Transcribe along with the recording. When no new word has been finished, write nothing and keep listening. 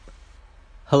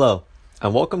Hello,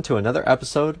 and welcome to another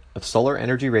episode of Solar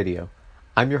Energy Radio.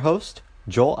 I'm your host,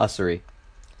 Joel Ussery.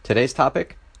 Today's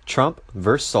topic, Trump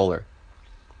vs. Solar.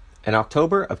 In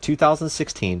October of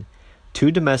 2016,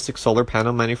 two domestic solar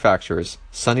panel manufacturers,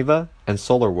 Suniva and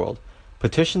SolarWorld,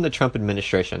 petitioned the Trump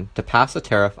administration to pass a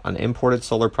tariff on imported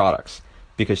solar products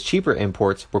because cheaper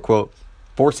imports were, quote,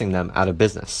 forcing them out of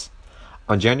business.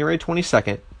 On January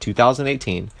 22,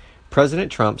 2018,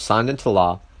 President Trump signed into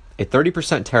law a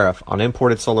 30% tariff on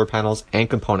imported solar panels and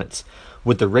components,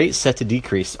 with the rate set to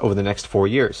decrease over the next 4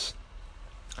 years.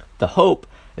 The hope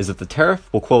is that the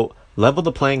tariff will, quote, level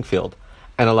the playing field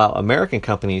and allow American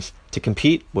companies to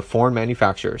compete with foreign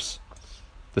manufacturers.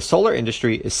 The solar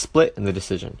industry is split in the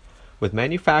decision, with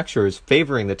manufacturers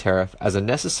favoring the tariff as a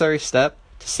necessary step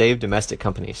to save domestic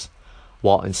companies,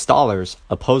 while installers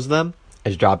oppose them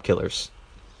as job killers.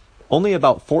 Only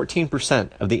about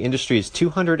 14% of the industry's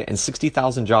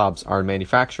 260,000 jobs are in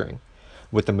manufacturing,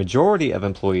 with the majority of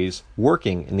employees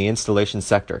working in the installation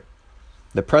sector.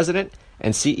 The president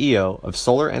and CEO of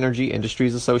Solar Energy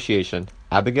Industries Association,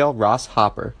 Abigail Ross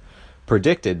Hopper,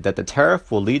 predicted that the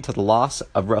tariff will lead to the loss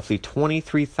of roughly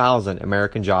 23,000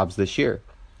 American jobs this year.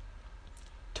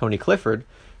 Tony Clifford,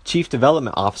 Chief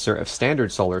Development Officer of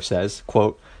Standard Solar, says,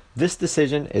 quote, "This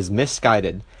decision is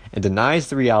misguided and denies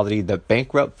the reality that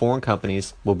bankrupt foreign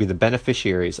companies will be the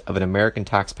beneficiaries of an American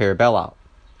taxpayer bailout."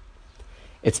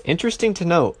 It's interesting to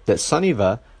note that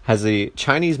Suniva has a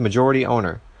Chinese majority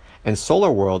owner, and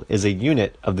SolarWorld is a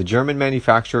unit of the German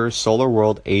manufacturer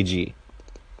SolarWorld AG.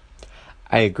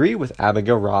 I agree with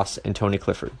Abigail Ross and Tony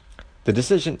Clifford. The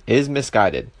decision is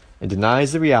misguided and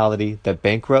denies the reality that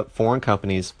bankrupt foreign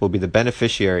companies will be the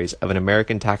beneficiaries of an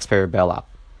American taxpayer bailout.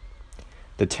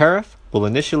 The tariff will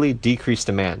initially decrease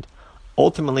demand,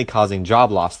 ultimately causing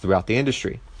job loss throughout the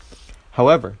industry.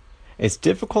 However, it's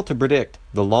difficult to predict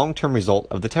the long-term result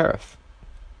of the tariff.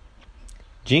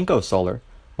 Jinko Solar,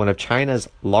 one of China's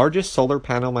largest solar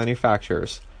panel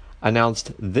manufacturers,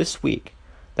 announced this week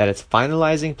that it's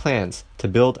finalizing plans to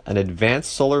build an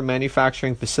advanced solar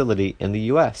manufacturing facility in the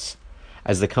U.S.,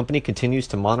 as the company continues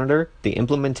to monitor the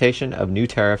implementation of new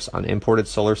tariffs on imported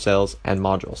solar cells and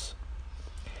modules.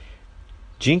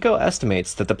 Jinko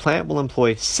estimates that the plant will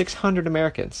employ 600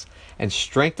 Americans and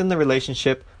strengthen the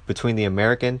relationship between the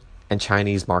American and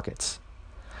Chinese markets.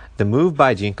 The move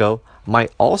by Jinko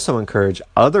might also encourage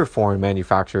other foreign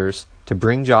manufacturers to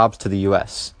bring jobs to the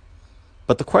U.S.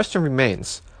 But the question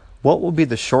remains, what will be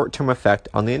the short-term effect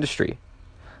on the industry?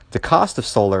 The cost of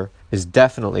solar is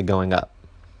definitely going up.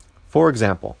 For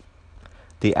example,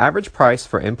 the average price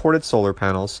for imported solar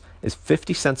panels is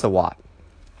 50 cents a watt.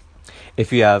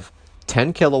 If you have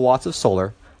 10 kilowatts of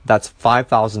solar, that's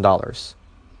 $5,000.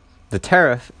 The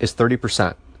tariff is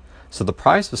 30%, so the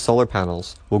price of solar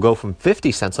panels will go from 50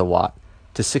 cents a watt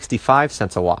to 65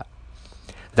 cents a watt.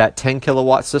 That 10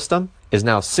 kilowatt system is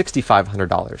now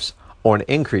 $6,500, or an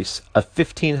increase of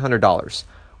 $1,500,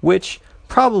 which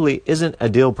probably isn't a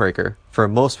deal breaker for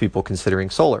most people considering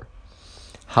solar.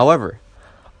 However,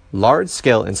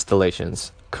 large-scale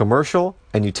installations, commercial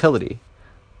and utility,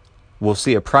 will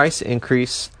see a price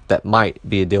increase that might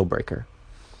be a deal breaker.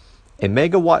 A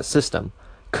megawatt system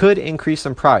could increase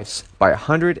in price by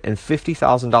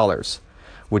 $150,000,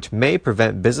 which may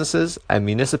prevent businesses and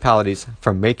municipalities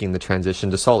from making the transition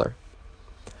to solar.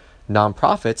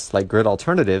 Nonprofits like Grid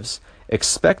Alternatives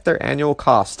expect their annual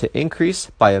costs to increase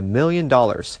by $1 million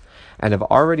and have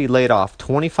already laid off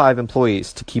 25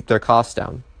 employees to keep their costs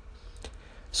down.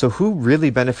 So who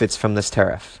really benefits from this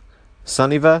tariff?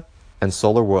 Suniva and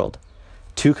SolarWorld,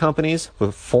 two companies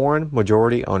with foreign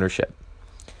majority ownership.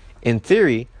 In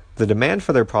theory, the demand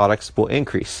for their products will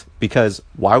increase because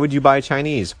why would you buy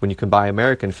Chinese when you can buy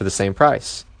American for the same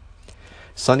price?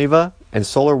 Suniva and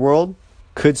SolarWorld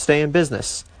could stay in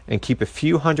business and keep a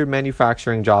few hundred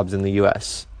manufacturing jobs in the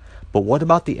U.S. But what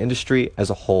about the industry as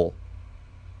a whole?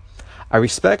 I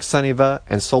respect Suniva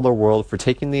and SolarWorld for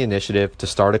taking the initiative to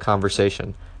start a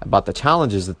conversation about the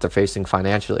challenges that they're facing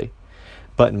financially.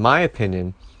 But in my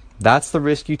opinion, that's the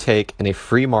risk you take in a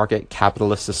free market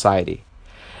capitalist society.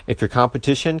 If your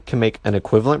competition can make an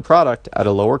equivalent product at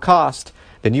a lower cost,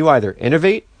 then you either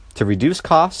innovate to reduce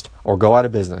cost or go out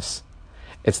of business.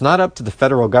 It's not up to the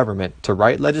federal government to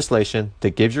write legislation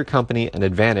that gives your company an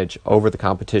advantage over the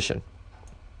competition.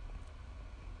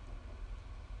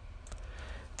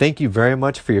 Thank you very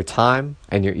much for your time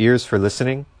and your ears for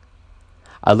listening.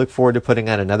 I look forward to putting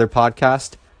out another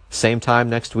podcast, same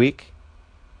time next week.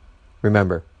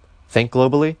 Remember, think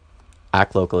globally,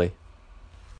 act locally.